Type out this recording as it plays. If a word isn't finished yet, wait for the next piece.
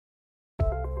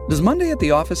Does Monday at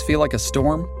the office feel like a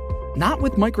storm? Not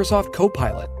with Microsoft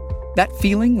Copilot. That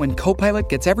feeling when Copilot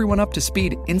gets everyone up to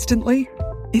speed instantly?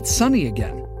 It's sunny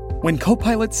again. When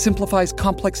Copilot simplifies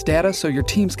complex data so your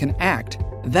teams can act,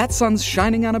 that sun's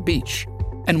shining on a beach.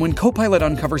 And when Copilot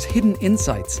uncovers hidden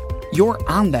insights, you're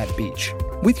on that beach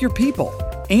with your people,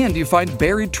 and you find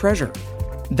buried treasure.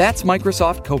 That's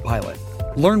Microsoft Copilot.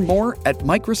 Learn more at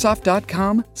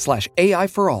Microsoft.com/AI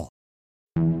for all.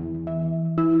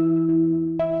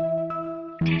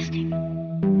 Testing.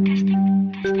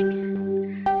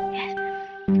 Yes.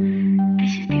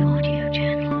 This is the audio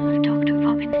journal of Dr.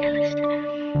 Robin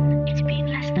Elliston. It's been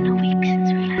less than a week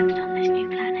since we landed on this new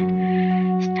planet.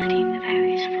 Studying the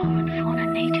various flora and fauna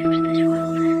native to this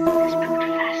world has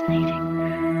proved fascinating.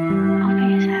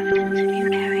 Obvious evidence of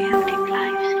eukaryotic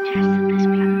life suggests that this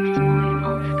planet is more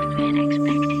evolved than we had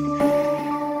expected.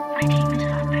 My team is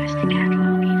hard pressed to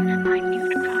catalogue even a minute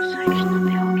cross-section of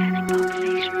the organic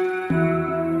population.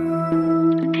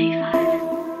 Day 5.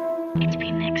 It's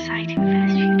been an exciting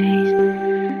first few days.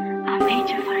 Our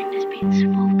major find has been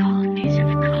small colonies of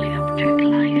coleopteric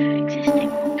life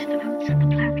existing amongst the roots of the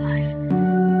plant life.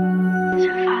 So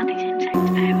far, these insects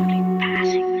bear only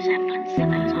passing resemblance to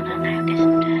those on our now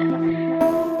distant Earth.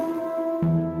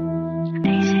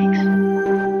 Day 6.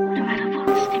 No matter what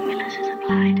stimulus is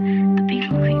applied, the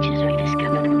beetle creatures we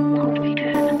discovered will not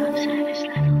return above surface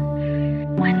level.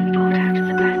 When brought out of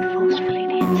the ground forcefully,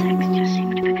 the insects just seem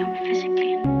to become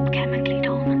physically and chemically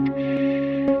dormant.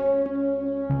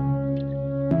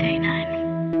 Day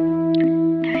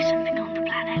 9. There is something on the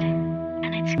planet,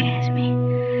 and it scares me.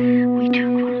 We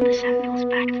took one of the samples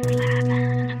back to the lab,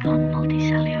 and upon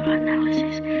multicellular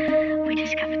analysis, we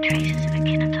discovered traces of a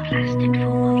kinetoplastid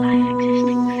form of life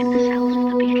existing within the cells of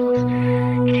the beetles.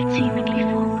 It had seemingly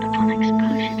formed upon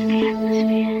exposure to the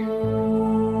atmosphere.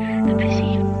 The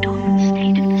perceived dormant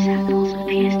state of the samples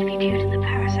appears to be due to the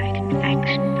parasite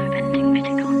infection preventing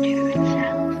mitochondria in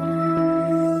cells.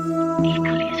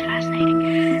 Equally as fascinating,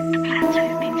 the plants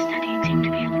we've been studying seem to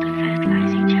be able to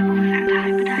fertilize each other without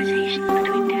hybridization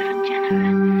between different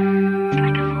genera. It's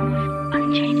like a form of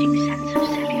unchanging sense of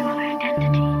cellular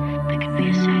identity that can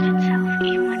reassert itself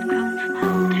even when grown from a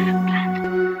whole different plant.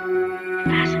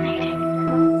 Fascinating.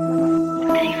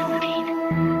 Day 14.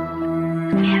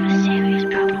 We have a serious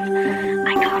problem.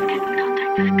 I can't get in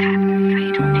contact with Captain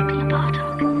Freight or Nicola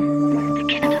Bartok. The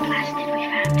kinetoplastid we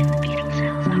found in the beetle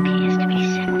cells appears to be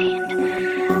sentient.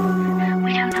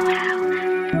 We don't know how,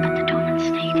 but the dormant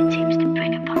state it seems to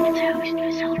bring upon its host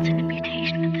results in a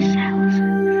mutation of the cells.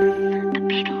 The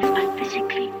beetles are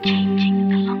physically changing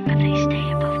the longer they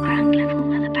stay above ground level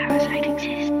where the parasite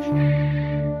exists.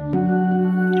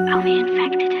 Are we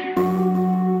infected?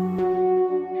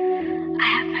 I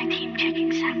have my team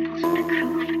checking samples of the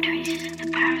crew for traces of the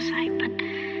parasite, but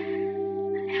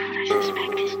if what I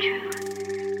suspect is true,